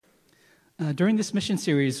During this mission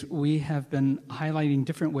series, we have been highlighting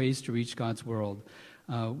different ways to reach God's world.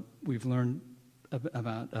 We've learned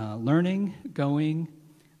about learning, going,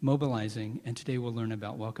 mobilizing, and today we'll learn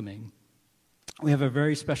about welcoming. We have a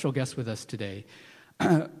very special guest with us today.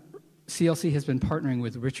 CLC has been partnering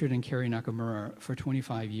with Richard and Carrie Nakamura for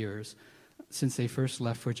 25 years, since they first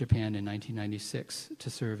left for Japan in 1996 to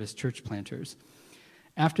serve as church planters.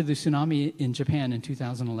 After the tsunami in Japan in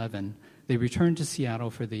 2011, they returned to Seattle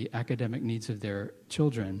for the academic needs of their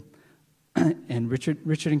children. And Richard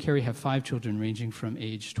and Carrie have 5 children ranging from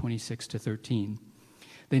age 26 to 13.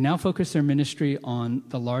 They now focus their ministry on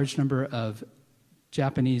the large number of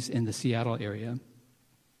Japanese in the Seattle area,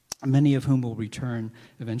 many of whom will return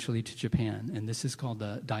eventually to Japan. And this is called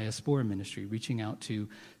the Diaspora Ministry, reaching out to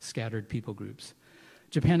scattered people groups.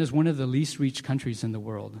 Japan is one of the least reached countries in the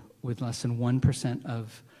world, with less than 1%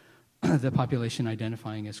 of the population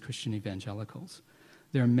identifying as Christian evangelicals.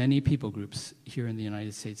 There are many people groups here in the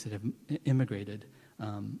United States that have immigrated.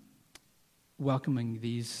 Welcoming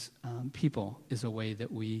these people is a way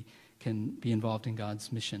that we can be involved in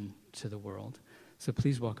God's mission to the world. So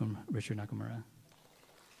please welcome Richard Nakamura.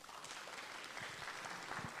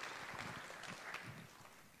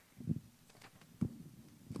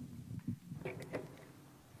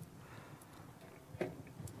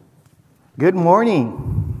 Good morning.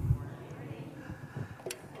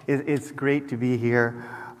 It's great to be here.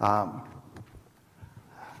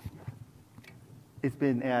 It's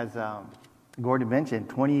been, as Gordon mentioned,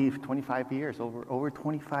 25 years, over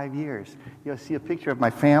 25 years. You'll see a picture of my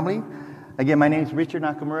family. Again, my name is Richard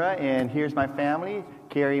Nakamura, and here's my family,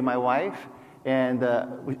 Carrie, my wife. And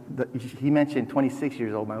he mentioned 26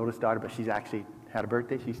 years old, my oldest daughter, but she's actually had a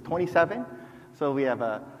birthday. She's 27. So we have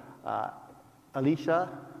Alicia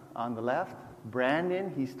on the left.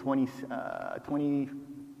 Brandon, he's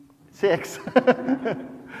 26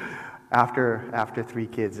 after 3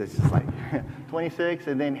 kids. It's just like 26.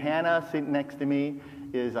 And then Hannah sitting next to me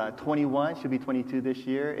is 21. She'll be 22 this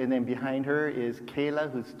year. And then behind her is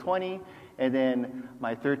Kayla, who's 20. And then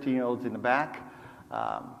my 13-year-old's in the back.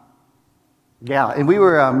 And we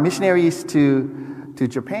were missionaries to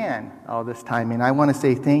Japan all this time. And I want to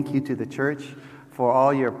say thank you to the church for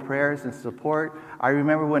all your prayers and support. I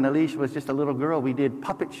remember when Alicia was just a little girl, we did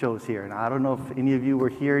puppet shows here. And I don't know if any of you were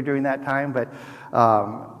here during that time, but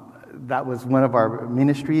that was one of our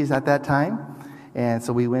ministries at that time. And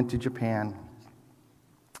so we went to Japan.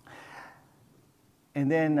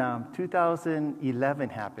 And then 2011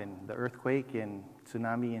 happened, the earthquake and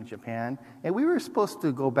tsunami in Japan. And we were supposed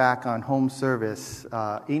to go back on home service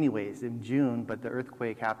anyways in June, but the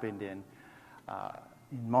earthquake happened in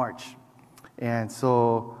March. And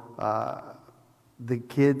so the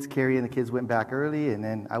kids, Carrie and the kids, went back early, and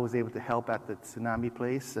then I was able to help at the tsunami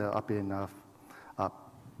place up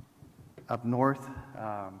north.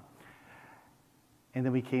 And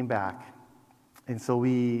then we came back. And so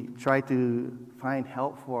we tried to find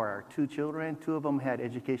help for our 2 children. 2 of them had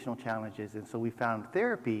educational challenges, and so we found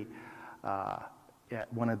therapy at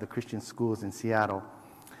one of the Christian schools in Seattle.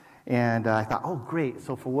 And I thought, oh, great.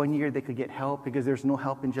 So for 1 year, they could get help because there's no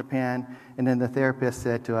help in Japan. And then the therapist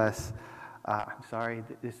said to us, I'm sorry,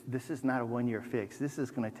 this is not a 1-year fix. This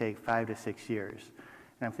is going to take 5 to 6 years.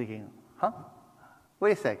 And I'm thinking,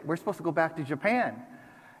 wait a sec. We're supposed to go back to Japan.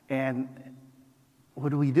 And what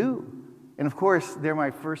do we do? And of course, they're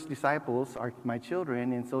my first disciples, are my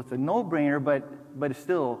children. And so it's a no-brainer, but it's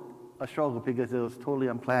still a struggle because it was totally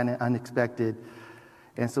unplanned, unexpected.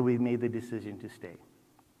 And so we made the decision to stay,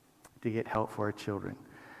 to get help for our children.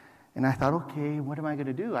 And I thought, okay, what am I going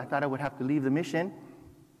to do? I thought I would have to leave the mission.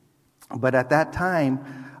 But at that time,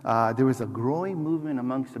 there was a growing movement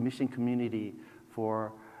amongst the mission community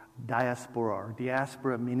for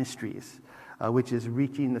diaspora ministries, which is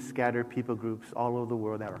reaching the scattered people groups all over the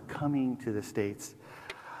world that are coming to the States.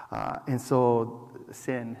 And so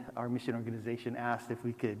SEN, our mission organization, asked if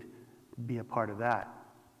we could be a part of that.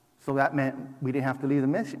 So that meant we didn't have to leave the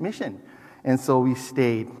mission. And so we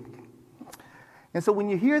stayed. And so when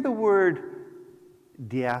you hear the word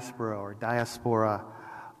diaspora or diaspora,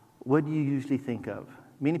 what do you usually think of?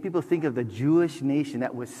 Many people think of the Jewish nation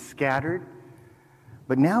that was scattered,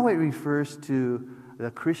 but now it refers to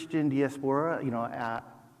the Christian diaspora,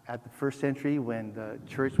 at the first century when the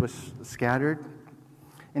church was scattered.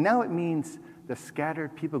 And now it means the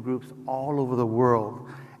scattered people groups all over the world.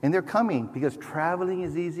 And they're coming because traveling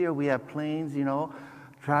is easier. We have planes,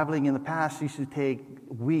 Traveling in the past used to take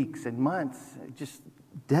weeks and months, just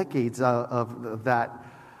decades of that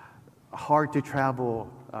hard-to-travel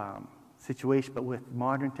situation. But with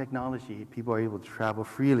modern technology, people are able to travel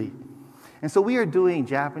freely. And so we are doing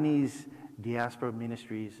Japanese diaspora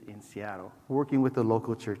ministries in Seattle, working with the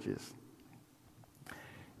local churches.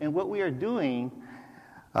 And what we are doing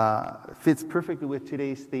fits perfectly with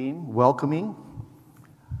today's theme, welcoming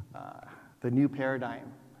the new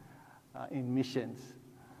paradigm in missions.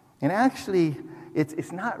 And actually,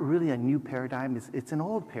 it's not really a new paradigm, it's an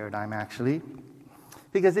old paradigm, actually.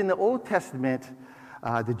 Because in the Old Testament,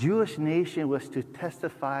 the Jewish nation was to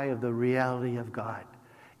testify of the reality of God.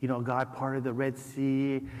 You know, God parted the Red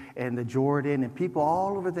Sea and the Jordan, and people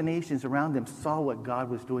all over the nations around them saw what God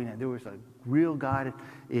was doing, and there was a real God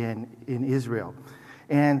in Israel.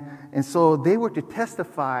 And so they were to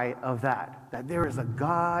testify of that there is a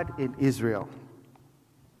God in Israel.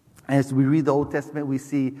 As we read the Old Testament, we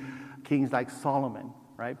see kings like Solomon,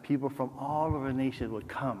 right? People from all over the nation would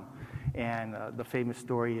come. And the famous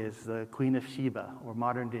story is the Queen of Sheba, or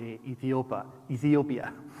modern-day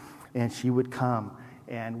Ethiopia. And she would come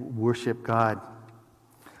and worship God.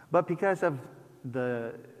 But because of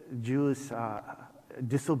the Jews'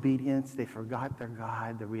 disobedience, they forgot their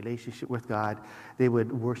God, the relationship with God. They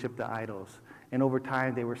would worship the idols. And over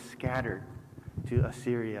time, they were scattered to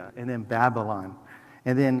Assyria and then Babylon.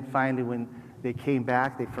 And then finally, when they came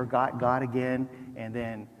back, they forgot God again, and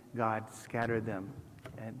then God scattered them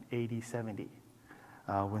in AD 70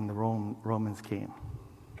 when the Romans came.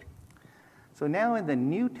 So now in the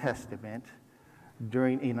New Testament,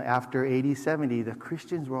 after AD 70, the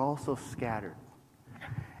Christians were also scattered.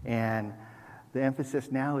 And the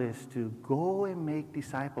emphasis now is to go and make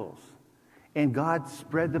disciples. And God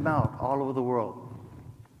spread them out all over the world.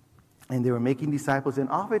 And they were making disciples, and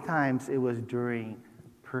oftentimes it was during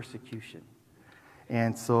persecution.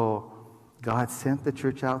 And so God sent the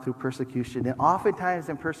church out through persecution. And oftentimes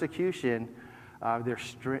in persecution,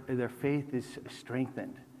 their faith is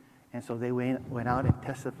strengthened. And so they went out and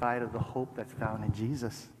testified of the hope that's found in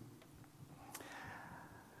Jesus.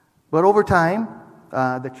 But over time,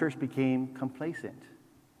 the church became complacent.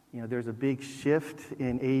 You know, there's a big shift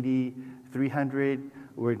in AD 300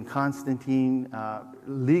 when Constantine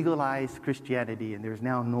legalized Christianity, and there's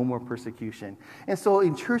now no more persecution. And so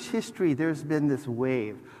in church history, there's been this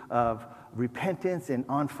wave of repentance and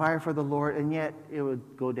on fire for the Lord, and yet it would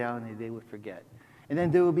go down and they would forget. And then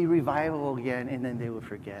there would be revival again, and then they would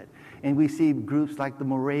forget. And we see groups like the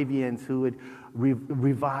Moravians who would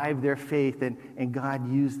revive their faith, and God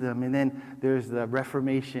used them. And then there's the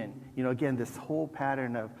Reformation. You know, again, this whole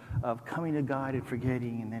pattern of coming to God and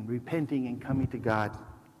forgetting, and then repenting and coming to God.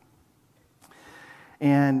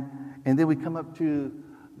 And then we come up to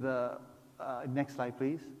the next slide,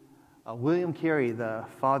 please. William Carey, the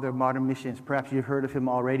father of modern missions. Perhaps you've heard of him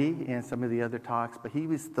already in some of the other talks, but he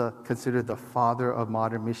was considered the father of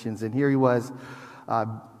modern missions. And here he was,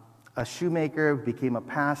 a shoemaker, became a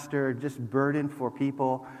pastor, just burdened for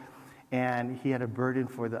people, and he had a burden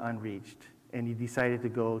for the unreached. And he decided to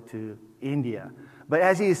go to India. But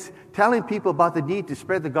as he's telling people about the need to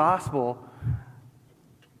spread the gospel,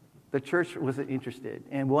 the church wasn't interested.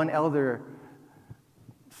 And one elder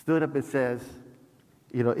stood up and says,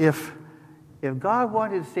 you know, if God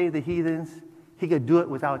wanted to save the heathens, he could do it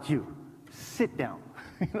without you. Sit down.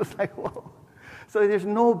 It was like, whoa. So there's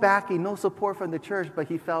no backing, no support from the church, but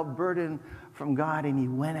he felt burdened from God, and he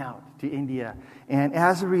went out to India. And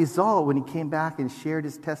as a result, when he came back and shared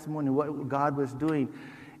his testimony of what God was doing,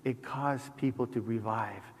 it caused people to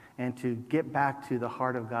revive and to get back to the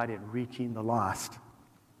heart of God and reaching the lost.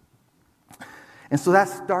 And so that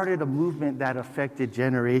started a movement that affected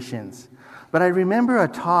generations. But I remember a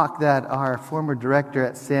talk that our former director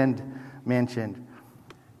at Send mentioned.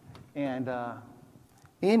 And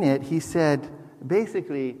in it, he said,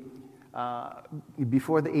 basically,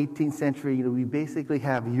 before the 18th century, you know, we basically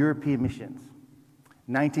have European missions.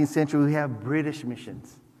 19th century, we have British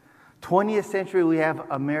missions. 20th century, we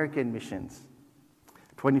have American missions.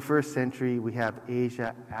 21st century, we have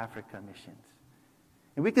Asia, Africa missions.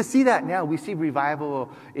 And we can see that now. We see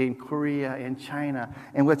revival in Korea and China.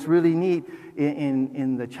 And what's really neat,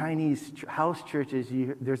 in the Chinese house churches,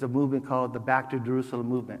 there's a movement called the Back to Jerusalem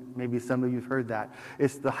movement. Maybe some of you have heard that.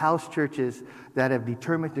 It's the house churches that have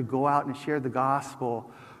determined to go out and share the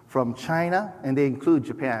gospel from China, and they include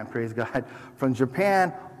Japan, praise God, from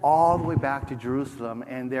Japan all the way back to Jerusalem.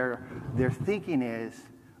 And their thinking is,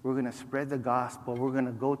 we're going to spread the gospel. We're going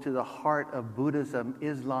to go to the heart of Buddhism,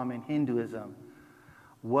 Islam, and Hinduism.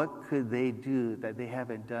 What could they do that they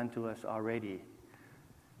haven't done to us already?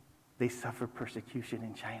 They suffered persecution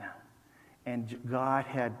in China. And God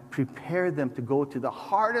had prepared them to go to the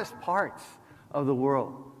hardest parts of the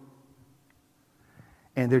world.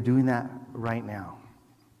 And they're doing that right now.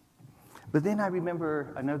 But then I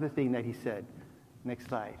remember another thing that he said. Next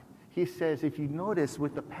slide. he says, if you notice,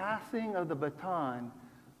 with the passing of the baton,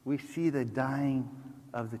 we see the dying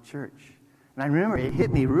of the church. And I remember it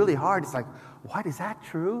hit me really hard. It's like, what, is that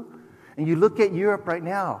true? And you look at Europe right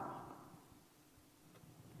now,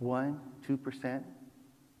 1%, 2%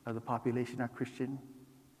 of the population are Christian.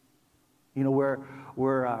 You know,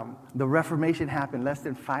 where the Reformation happened, less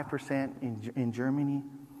than 5% in Germany.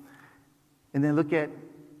 And then look at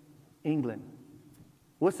England.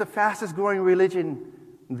 What's the fastest growing religion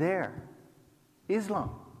there?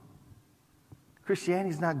 Islam. Christianity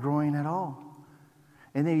is not growing at all.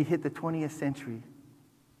 And then you hit the 20th century,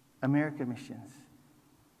 American missions.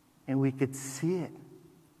 And we could see it.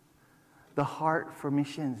 The heart for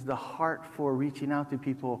missions, the heart for reaching out to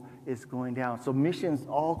people is going down. So missions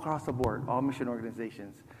all across the board, all mission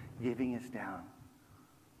organizations, giving is down.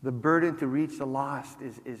 The burden to reach the lost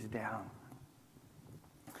is down.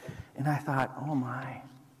 And I thought, oh my,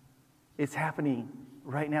 it's happening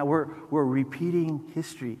right now. We're repeating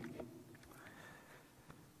history.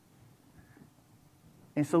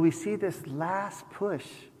 And so we see this last push,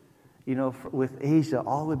 you know, with Asia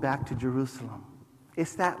all the way back to Jerusalem.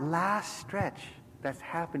 It's that last stretch that's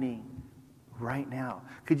happening right now.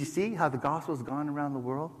 Could you see how the gospel's gone around the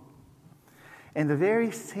world? And the very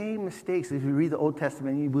same mistakes, if you read the Old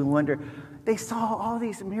Testament, you will wonder, they saw all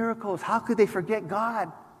these miracles. How could they forget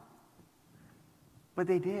God? But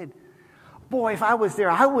they did. Boy, if I was there,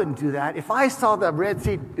 I wouldn't do that. If I saw the Red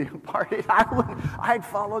Sea parted, I'd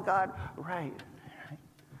follow God. Right.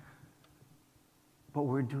 But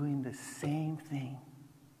we're doing the same thing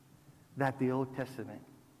that the Old Testament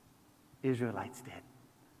Israelites did.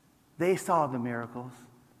 They saw the miracles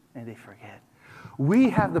and they forget. We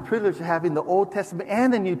have the privilege of having the Old Testament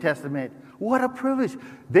and the New Testament. What a privilege.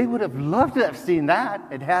 They would have loved to have seen that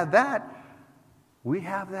and had that. We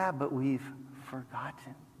have that, but we've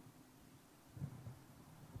forgotten.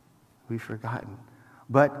 We've forgotten.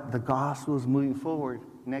 But the gospel is moving forward.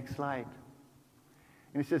 Next slide.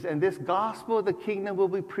 And it says, and this gospel of the kingdom will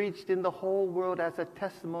be preached in the whole world as a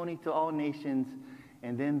testimony to all nations,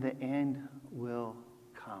 and then the end will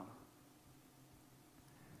come.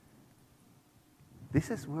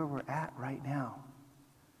 This is where we're at right now.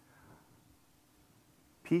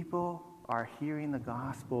 People are hearing the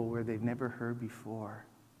gospel where they've never heard before.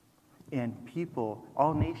 And people,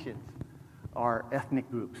 all nations, our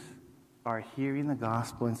ethnic groups, are hearing the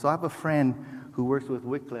gospel. And so I have a friend who works with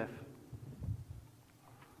Wycliffe.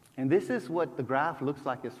 And this is what the graph looks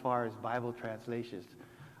like as far as Bible translations.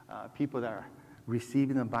 People that are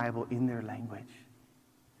receiving the Bible in their language.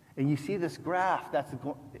 And you see this graph that's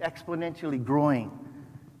exponentially growing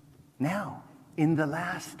now, in the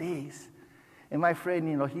last days. And my friend,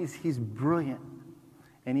 you know, he's brilliant.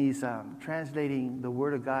 And he's translating the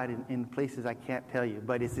Word of God in places I can't tell you,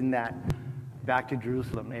 but it's in that back to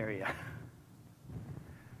Jerusalem area.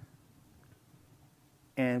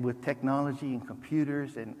 And with technology and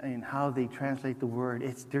computers and how they translate the Word,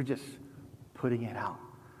 they're just putting it out.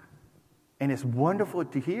 And it's wonderful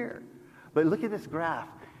to hear. But look at this graph.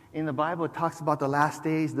 In the Bible, it talks about the last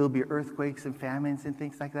days. There'll be earthquakes and famines and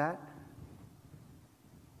things like that.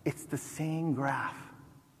 It's the same graph.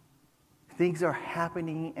 Things are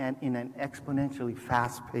happening and in an exponentially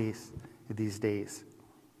fast pace these days.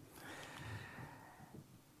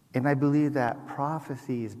 And I believe that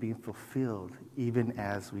prophecy is being fulfilled even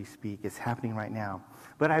as we speak. It's happening right now.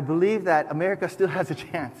 But I believe that America still has a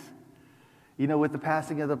chance. You know, with the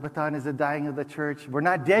passing of the baton is the dying of the church. We're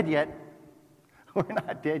not dead yet. We're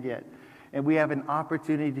not dead yet. And we have an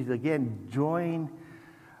opportunity to, again, join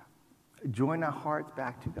our hearts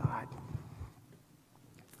back to God.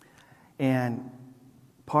 And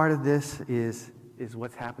part of this is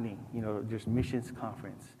what's happening. You know, there's missions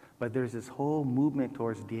conference. But there's this whole movement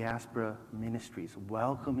towards diaspora ministries,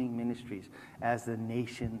 welcoming ministries as the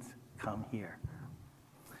nations come here.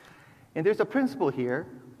 And there's a principle here,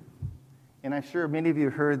 and I'm sure many of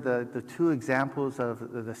you heard the two examples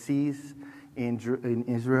of the seas in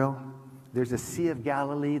Israel. There's a Sea of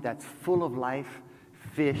Galilee that's full of life,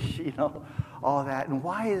 fish, you know, all that. And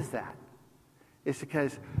why is that? It's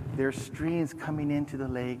because there's streams coming into the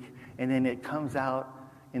lake, and then it comes out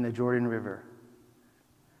in the Jordan River.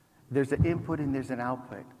 There's an input and there's an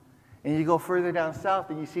output. And you go further down south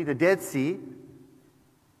and you see the Dead Sea,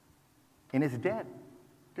 and it's dead.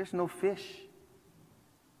 There's no fish.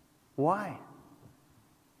 Why?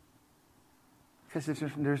 Because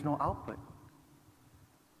there's no output.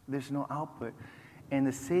 There's no output. And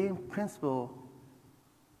the same principle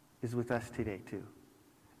is with us today too.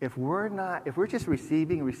 If we're just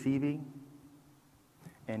receiving,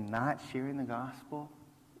 and not sharing the gospel,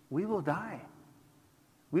 we will die.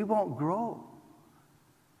 We won't grow.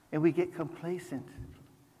 and we get complacent,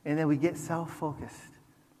 and then we get self-focused.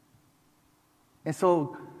 And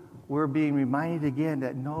so we're being reminded again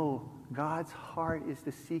that no, God's heart is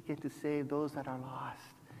to seek and to save those that are lost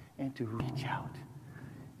and to reach out.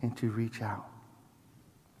 And to reach out.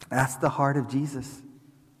 That's the heart of Jesus.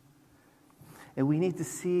 And we need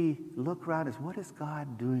to look around us. What is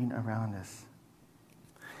God doing around us?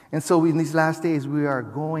 And so in these last days, we are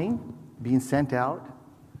being sent out,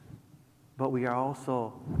 but we are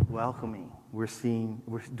also welcoming. We're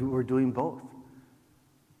doing both.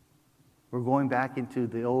 We're going back into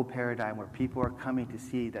the old paradigm where people are coming to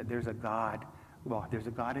see that there's a God. Well, there's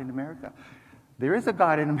a God in America. There is a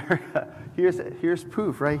God in America. Here's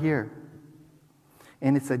proof right here.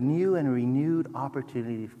 And it's a new and renewed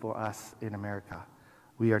opportunity for us in America.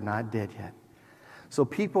 We are not dead yet. So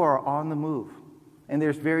people are on the move. And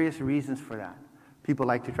there's various reasons for that. People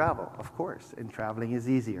like to travel, of course, and traveling is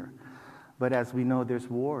easier. But as we know, there's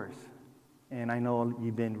wars. And I know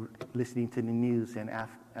you've been listening to the news in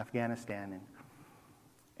Afghanistan,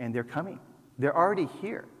 and they're coming. They're already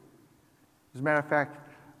here. As a matter of fact,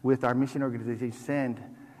 with our mission organization, SEND,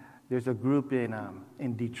 there's a group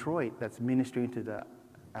in Detroit that's ministering to the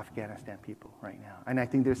Afghanistan people right now. And I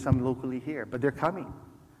think there's some locally here, but they're coming.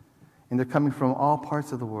 And they're coming from all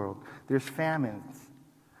parts of the world. There's famines.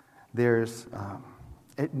 There's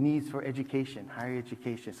needs for education, higher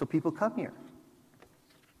education. So people come here.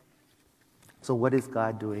 So what is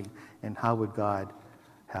God doing, and how would God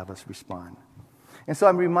have us respond? And so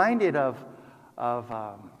I'm reminded of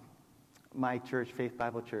my church, Faith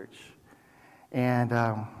Bible Church. And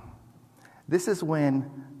this is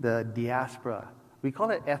when the diaspora, we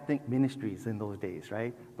call it ethnic ministries in those days,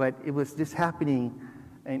 right? But it was just happening,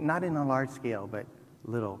 not in a large scale, but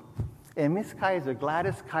little. And Miss Kaiser,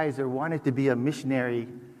 Gladys Kaiser, wanted to be a missionary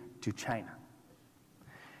to China.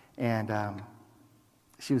 And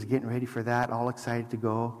she was getting ready for that, all excited to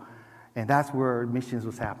go. And that's where missions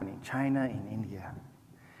was happening, China and India.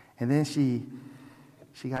 And then she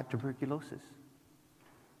got tuberculosis.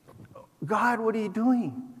 God, what are you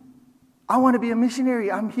doing? I want to be a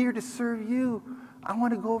missionary. I'm here to serve you. I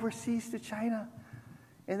want to go overseas to China.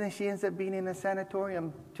 And then she ends up being in a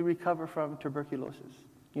sanatorium to recover from tuberculosis.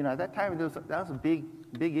 You know, at that time, that was a big,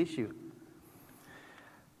 big issue.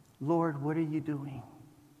 Lord, what are you doing?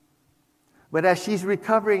 But as she's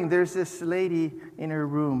recovering, there's this lady in her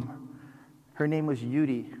room. Her name was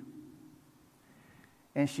Yudi.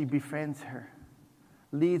 And she befriends her,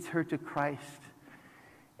 leads her to Christ.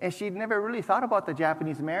 And she'd never really thought about the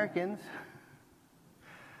Japanese Americans.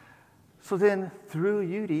 So then, through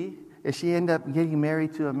Yudi, she ended up getting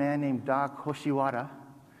married to a man named Doc Hoshiwara.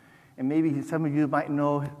 And maybe some of you might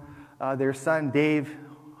know their son, Dave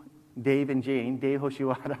and Jane, Dave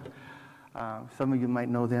Hoshiwara. Some of you might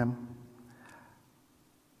know them.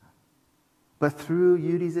 But through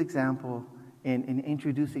Yudi's example in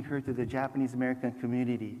introducing her to the Japanese American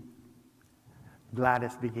community,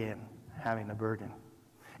 Gladys began having a burden.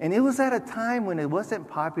 And it was at a time when it wasn't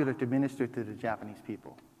popular to minister to the Japanese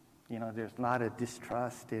people. You know, there's a lot of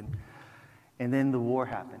distrust, and then the war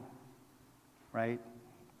happened, right?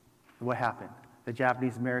 What happened? The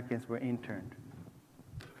Japanese Americans were interned.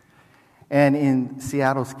 And in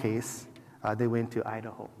Seattle's case, they went to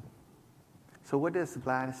Idaho. So what does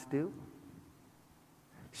Gladys do?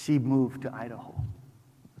 She moved to Idaho.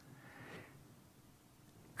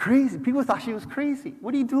 Crazy. People thought she was crazy.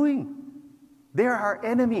 What are you doing? They're our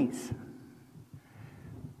enemies.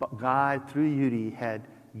 But God, through Yudi, had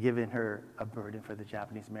given her a burden for the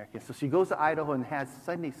Japanese Americans. So she goes to Idaho and has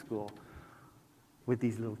Sunday school with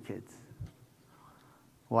these little kids.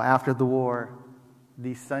 Well, after the war,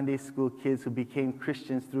 these Sunday school kids who became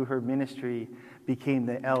Christians through her ministry became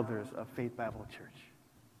the elders of Faith Bible Church.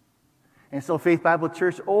 And so Faith Bible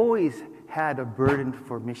Church always had a burden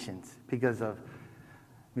for missions because of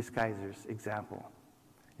Miss Kaiser's example.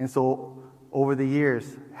 And so over the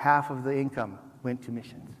years, half of the income went to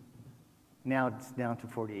missions. Now it's down to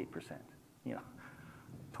 48%,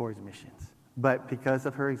 towards missions. But because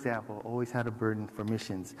of her example, always had a burden for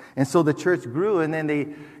missions. And so the church grew, and then they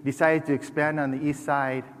decided to expand on the east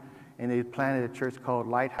side, and they planted a church called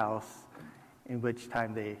Lighthouse, in which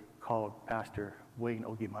time they called Pastor Wayne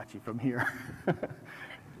Ogimachi from here.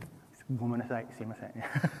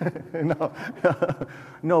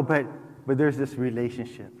 No, but there's this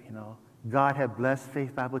relationship, God had blessed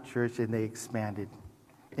Faith Bible Church, and they expanded.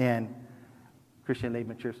 And Christian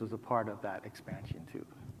Laban Church was a part of that expansion, too,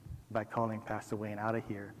 by calling Pastor Wayne out of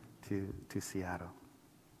here to Seattle.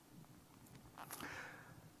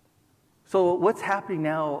 So what's happening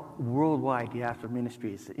now worldwide, Diaspora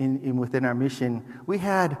Ministries, within our mission? We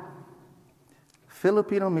had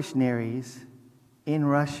Filipino missionaries in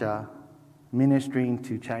Russia ministering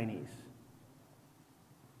to Chinese.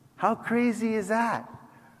 How crazy is that?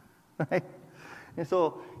 Right? And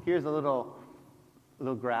so here's a little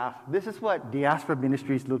graph. This is what diaspora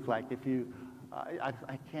ministries look like. If you, I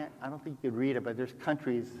don't think you could read it, but there's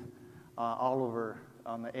countries all over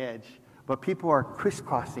on the edge. But people are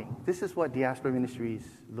crisscrossing. This is what diaspora ministries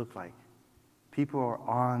look like. People are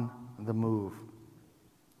on the move.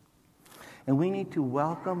 And we need to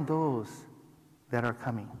welcome those that are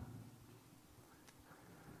coming.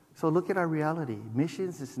 So look at our reality.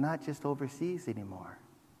 Missions is not just overseas anymore.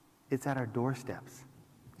 It's at our doorsteps.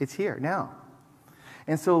 It's here now.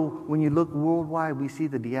 And so when you look worldwide, we see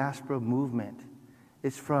the diaspora movement.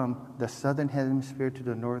 It's from the southern hemisphere to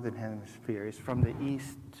the northern hemisphere. It's from the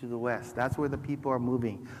east to the west. That's where the people are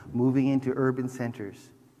moving into urban centers.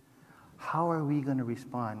 How are we going to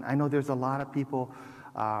respond? I know there's a lot of people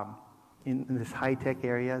in this high-tech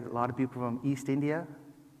area, a lot of people from East India.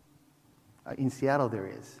 In Seattle there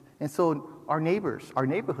is. And so our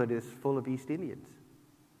neighborhood is full of East Indians.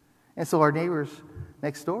 And so our neighbors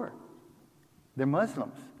next door, they're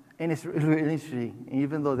Muslims. And it's really interesting,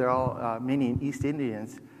 even though they're all many East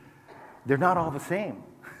Indians, they're not all the same.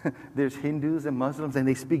 There's Hindus and Muslims, and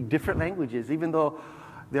they speak different languages, even though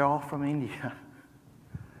they're all from India.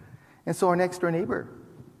 And so our next door neighbor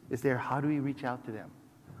is there. How do we reach out to them?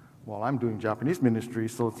 Well, I'm doing Japanese ministry,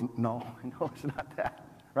 so no, it's not that.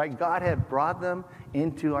 Right? God had brought them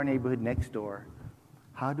into our neighborhood next door.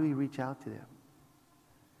 How do we reach out to them?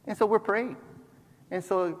 And so we're praying. And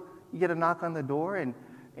so you get a knock on the door, and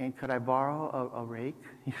could I borrow a rake?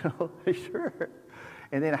 Sure.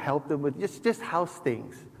 And then I help them with just house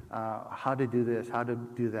things. How to do this, how to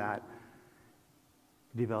do that.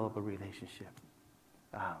 Develop a relationship.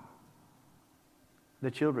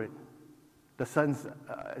 The children, the sons,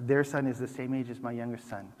 their son is the same age as my younger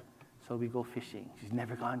son. So we go fishing. She's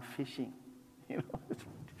never gone fishing.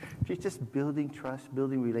 She's just building trust,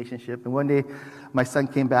 building relationship. And one day, my son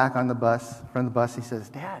came back from the bus. He says,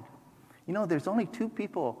 Dad, there's only 2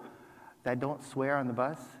 people that don't swear on the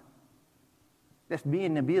bus. That's me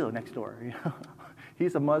and Nabil next door.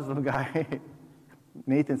 He's a Muslim guy.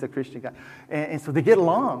 Nathan's a Christian guy. And so they get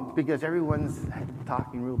along because everyone's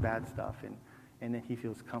talking real bad stuff. And then he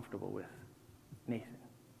feels comfortable with Nathan.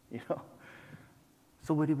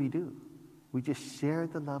 So what do? We just share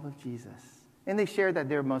the love of Jesus. And they share that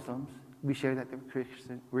they're Muslims. We share that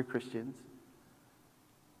we're Christians.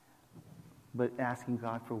 But asking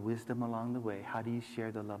God for wisdom along the way. How do you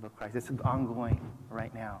share the love of Christ? It's ongoing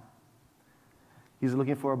right now. He's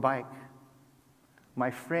looking for a bike. My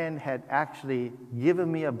friend had actually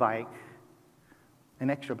given me a bike, an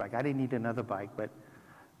extra bike. I didn't need another bike, but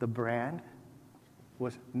the brand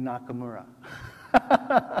was Nakamura.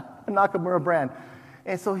 A Nakamura brand.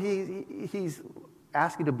 And so he's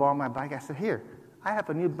asking to borrow my bike. I said, here, I have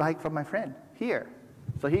a new bike from my friend. Here.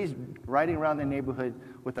 So he's riding around the neighborhood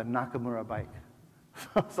with a Nakamura bike.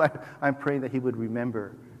 So I'm praying that he would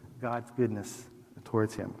remember God's goodness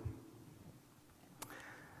towards him.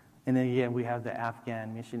 And then again, we have the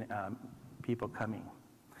Afghan mission people coming.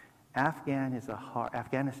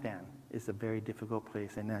 Afghanistan is a very difficult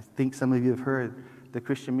place. And I think some of you have heard the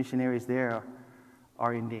Christian missionaries there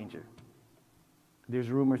are in danger. There's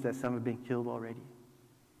rumors that some have been killed already.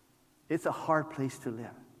 It's a hard place to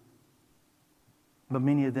live. But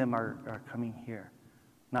many of them are coming here.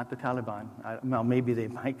 Not the Taliban. Well, maybe they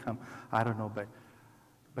might come. I don't know,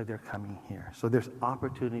 but they're coming here. So there's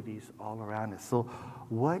opportunities all around us. So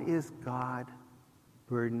what is God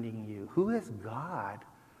burdening you? Who has God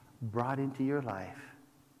brought into your life?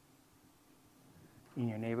 In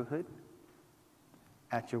your neighborhood?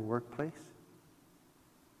 At your workplace?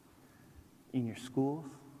 In your schools?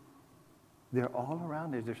 They're all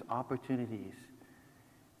around us. There's opportunities.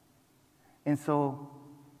 And so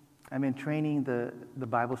I've been training the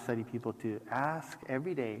Bible study people to ask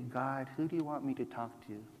every day, God, who do you want me to talk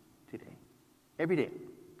to today? Every day.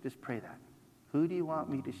 Just pray that. Who do you want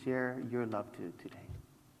me to share your love to today?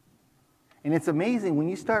 And it's amazing. When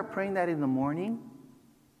you start praying that in the morning,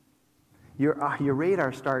 your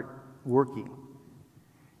radar start working.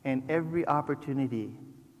 And every opportunity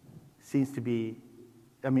seems to be,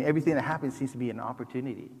 everything that happens seems to be an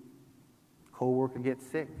opportunity. Co-worker gets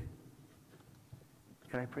sick.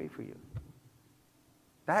 Can I pray for you?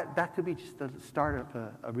 That could be just the start of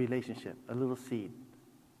a relationship, a little seed.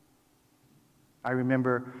 I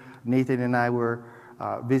remember Nathan and I were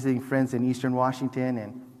visiting friends in Eastern Washington,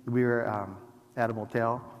 and we were at a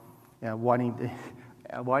motel, wanting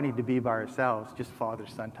to be by ourselves, just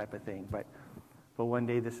father-son type of thing. But one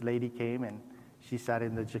day this lady came, and she sat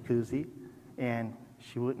in the jacuzzi, and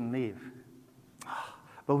she wouldn't leave.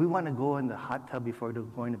 But we want to go in the hot tub before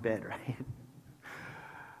going to bed, right?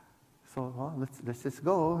 So, well, let's just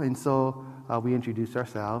go. And so we introduced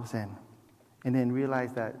ourselves and then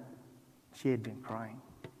realized that she had been crying.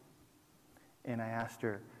 And I asked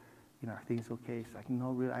her, are things okay? She's like,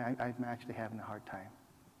 no, really, I'm actually having a hard time.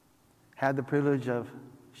 Had the privilege of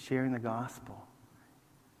sharing the gospel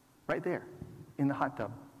right there in the hot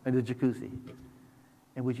tub, in the jacuzzi.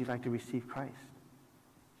 And would you like to receive Christ?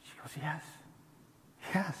 She goes,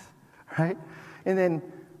 yes, right? And then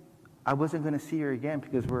I wasn't going to see her again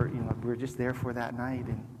because we're just there for that night.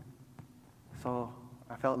 And so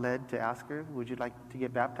I felt led to ask her, would you like to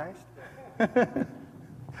get baptized?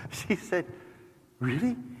 She said,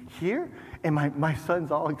 really? Here? And my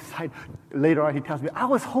son's all excited. Later on, he tells me, I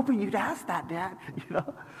was hoping you'd ask that, Dad.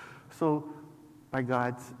 So by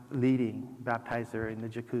God's leading, baptized her in the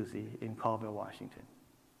jacuzzi in Colville, Washington.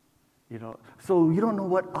 So you don't know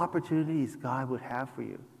what opportunities God would have for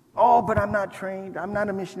you. Oh, but I'm not trained. I'm not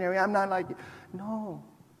a missionary. I'm not like you. No.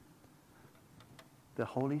 The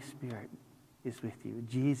Holy Spirit is with you.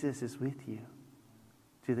 Jesus is with you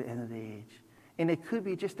to the end of the age. And it could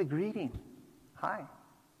be just a greeting. Hi.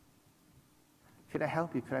 Could I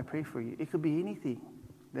help you? Could I pray for you? It could be anything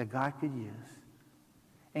that God could use.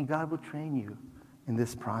 And God will train you in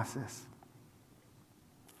this process.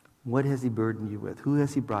 What has He burdened you with? Who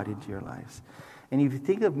has He brought into your lives? And if you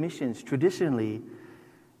think of missions, traditionally,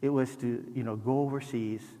 it was to, go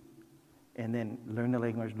overseas and then learn the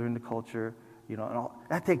language, learn the culture, and all.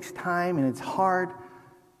 That takes time and it's hard.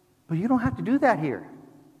 But you don't have to do that here.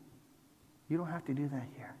 You don't have to do that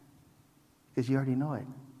here because you already know it.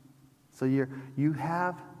 So you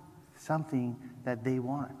have something that they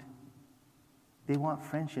want. They want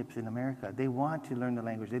friendships in America. They want to learn the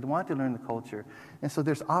language. They want to learn the culture. And so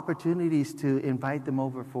there's opportunities to invite them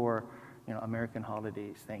over for, American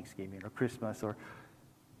holidays, Thanksgiving or Christmas or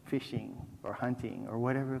fishing or hunting or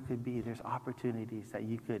whatever it could be. There's opportunities that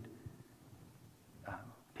you could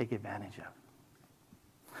take advantage of.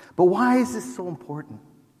 But why is this so important?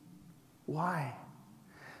 Why?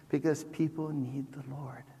 Because people need the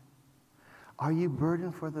Lord. Are you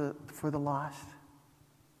burdened for the lost?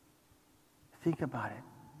 Think about it.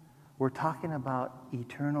 We're talking about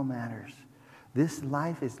eternal matters. This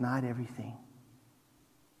life is not everything.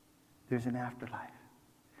 There's an afterlife.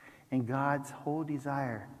 And God's whole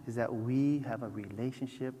desire is that we have a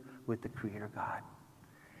relationship with the Creator God.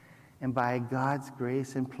 And by God's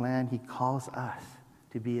grace and plan, He calls us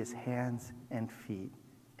to be His hands and feet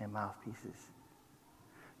and mouthpieces.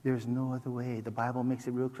 There's no other way. The Bible makes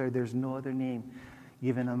it real clear. There's no other name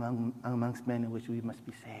given amongst men in which we must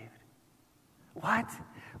be saved. What?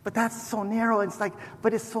 But that's so narrow. It's like,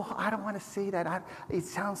 but it's so, I don't want to say that. It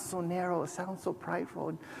sounds so narrow. It sounds so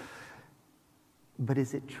prideful. But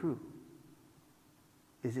is it true?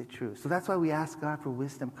 Is it true? So that's why we ask God for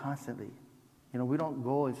wisdom constantly. We don't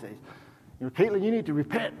go and say, Caitlin, you need to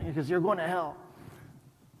repent because you're going to hell.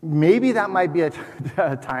 Maybe that might be a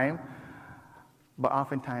time, but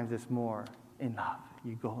oftentimes it's more in love.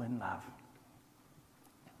 You go in love.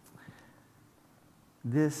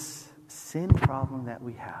 This sin problem that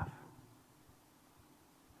we have,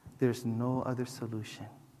 there's no other solution.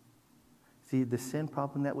 See, the sin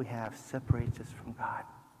problem that we have separates us from God.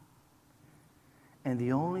 And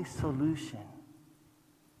the only solution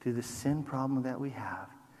to the sin problem that we have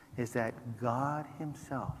is that God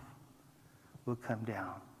Himself will come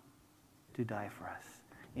down to die for us.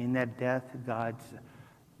 In that death, God's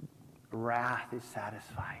wrath is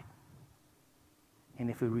satisfied. And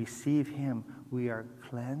if we receive Him, we are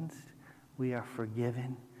cleansed, we are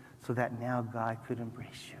forgiven, so that now God could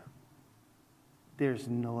embrace you. There's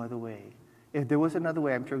no other way. If there was another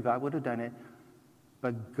way, I'm sure God would have done it.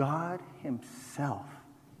 But God Himself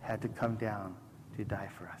had to come down to die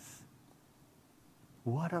for us.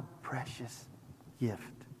 What a precious gift.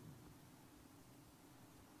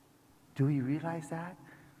 Do we realize that?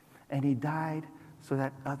 And He died so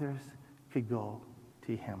that others could go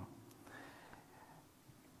to Him.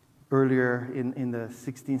 Earlier in the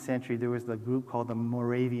 16th century, there was a group called the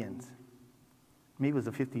Moravians. Maybe it was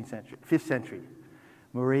the 5th century.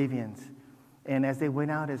 Moravians. And as they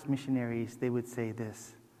went out as missionaries, they would say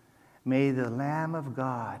this: "May the Lamb of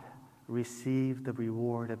God receive the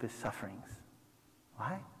reward of His sufferings."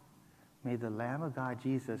 Why? May the Lamb of God,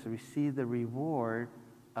 Jesus, receive the reward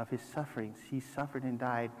of His sufferings. He suffered and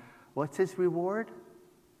died. What's His reward?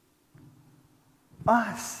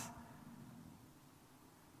 Us.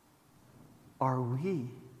 Are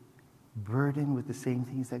we burdened with the same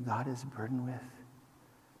things that God is burdened with?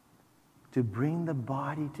 To bring the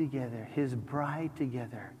body together, His bride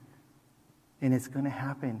together, And it's going to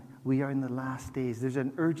happen. We are in the last days. There's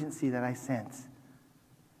an urgency that I sense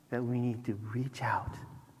that we need to reach out,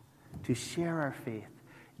 to share our faith.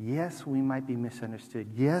 Yes, we might be misunderstood.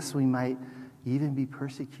 Yes, we might even be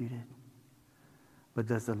persecuted. But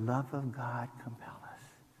does the love of God compel us?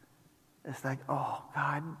 It's like, oh,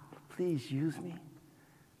 God, please use me.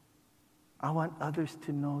 I want others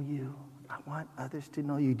to know you. I want others to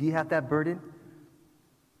know you. Do you have that burden?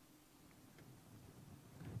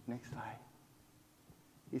 Next slide.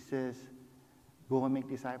 He says, go and make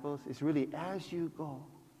disciples. It's really, as you go,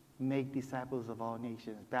 make disciples of all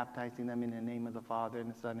nations, baptizing them in the name of the Father and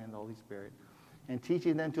the Son and the Holy Spirit, and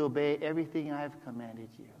teaching them to obey everything I have commanded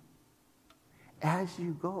you. As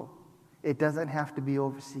you go, it doesn't have to be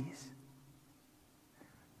overseas.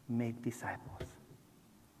 Make disciples.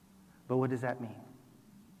 But what does that mean?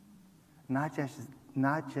 Not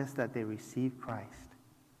just that they receive Christ,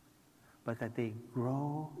 but that they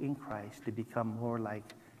grow in Christ to become more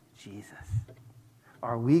like Jesus.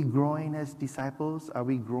 Are we growing as disciples? Are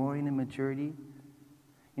we growing in maturity?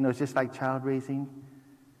 You know, it's just like child raising.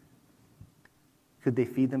 Could they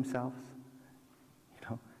feed themselves? You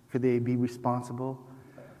know, could they be responsible?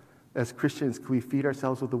 As Christians, could we feed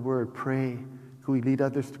ourselves with the Word, pray? Could we lead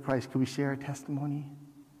others to Christ? Could we share our testimony?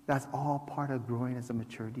 That's all part of growing as a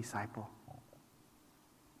mature disciple.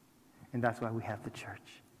 And that's why we have the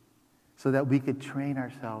church. So that we could train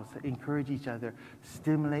ourselves, encourage each other,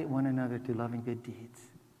 stimulate one another to love and good deeds.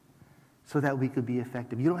 So that we could be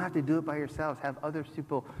effective. You don't have to do it by yourselves. Have other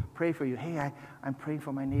people pray for you. Hey, I'm praying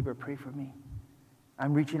for my neighbor. Pray for me.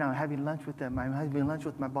 I'm reaching out. I'm having lunch with them. I'm having lunch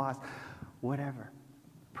with my boss. Whatever.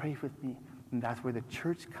 Pray with me. And that's where the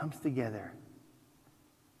church comes together.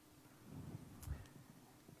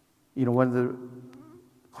 You know, one of the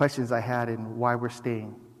questions I had in why we're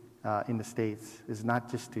staying in the States is not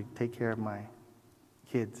just to take care of my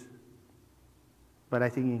kids, but I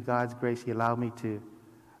think in God's grace, He allowed me to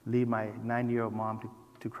lead my 90-year-old mom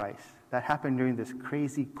to Christ. That happened during this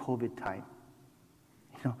crazy COVID time.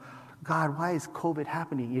 You know, God, why is COVID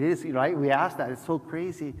happening? It is, right? We asked that. It's so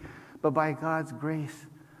crazy. But by God's grace,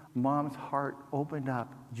 Mom's heart opened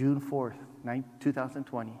up June 4th,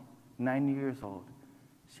 2020, 90 years old.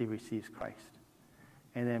 She receives Christ.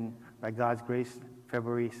 And then by God's grace,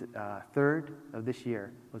 February 3rd of this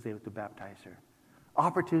year, was able to baptize her.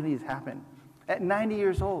 Opportunities happen at 90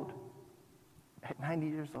 years old. At 90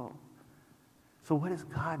 years old. So what is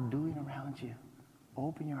God doing around you?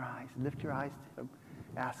 Open your eyes. Lift your eyes to Him.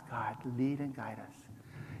 Ask God to lead and guide us.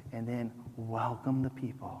 And then welcome the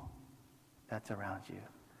people that's around you.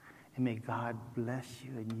 And may God bless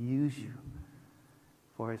you and use you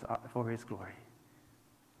for His glory.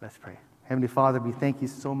 Let's pray. Heavenly Father, we thank you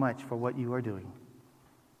so much for what you are doing.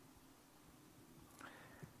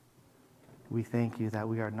 We thank you that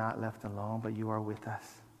we are not left alone, but you are with us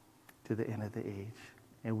to the end of the age.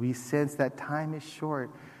 And we sense that time is short,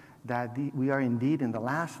 that we are indeed in the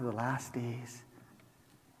last of the last days.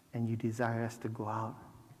 And you desire us to go out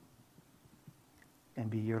and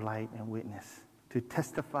be your light and witness, to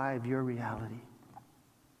testify of your reality.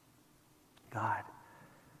 God,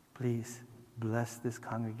 please bless this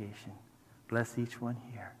congregation. Bless each one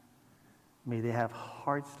here. May they have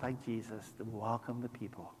hearts like Jesus to welcome the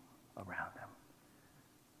people around them.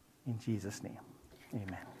 In Jesus' name,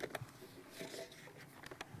 amen.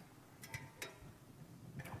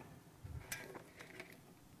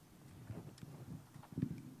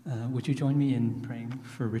 Would you join me in praying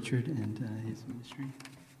for Richard and his ministry?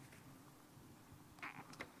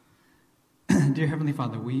 Dear Heavenly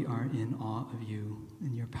Father, we are in awe of you,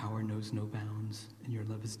 and your power knows no bounds, and your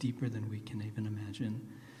love is deeper than we can even imagine.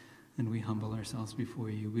 And we humble ourselves before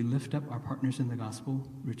you. We lift up our partners in the gospel,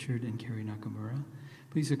 Richard and Carrie Nakamura.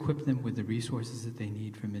 Please equip them with the resources that they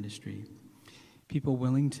need for ministry. People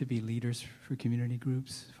willing to be leaders for community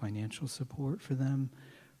groups, financial support for them,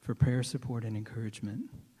 for prayer support and encouragement.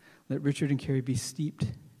 Let Richard and Carrie be steeped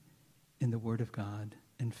in the Word of God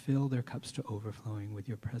and fill their cups to overflowing with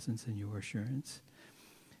your presence and your assurance.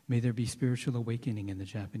 May there be spiritual awakening in the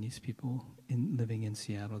Japanese people living in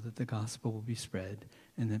Seattle, that the gospel will be spread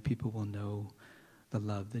and that people will know the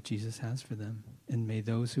love that Jesus has for them. And may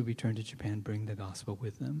those who return to Japan bring the gospel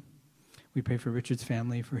with them. We pray for Richard's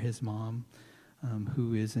family, for his mom,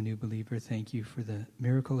 who is a new believer. Thank you for the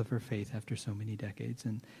miracle of her faith after so many decades,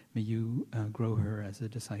 and may you grow her as a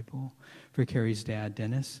disciple. For Carrie's dad,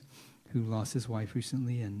 Dennis, who lost his wife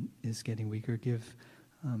recently and is getting weaker, give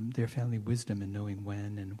their family wisdom in knowing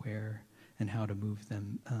when and where and how to move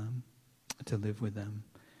them to live with them.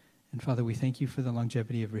 And Father, we thank you for the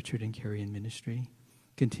longevity of Richard and Carrie in ministry.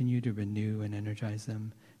 Continue to renew and energize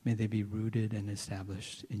them. May they be rooted and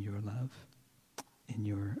established in your love. In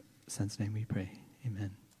your Son's name we pray.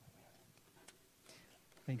 Amen.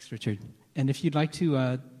 Thanks, Richard. And if you'd like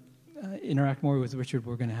to interact more with Richard,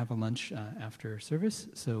 we're going to have a lunch after service,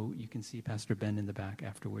 so you can see Pastor Ben in the back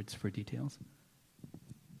afterwards for details.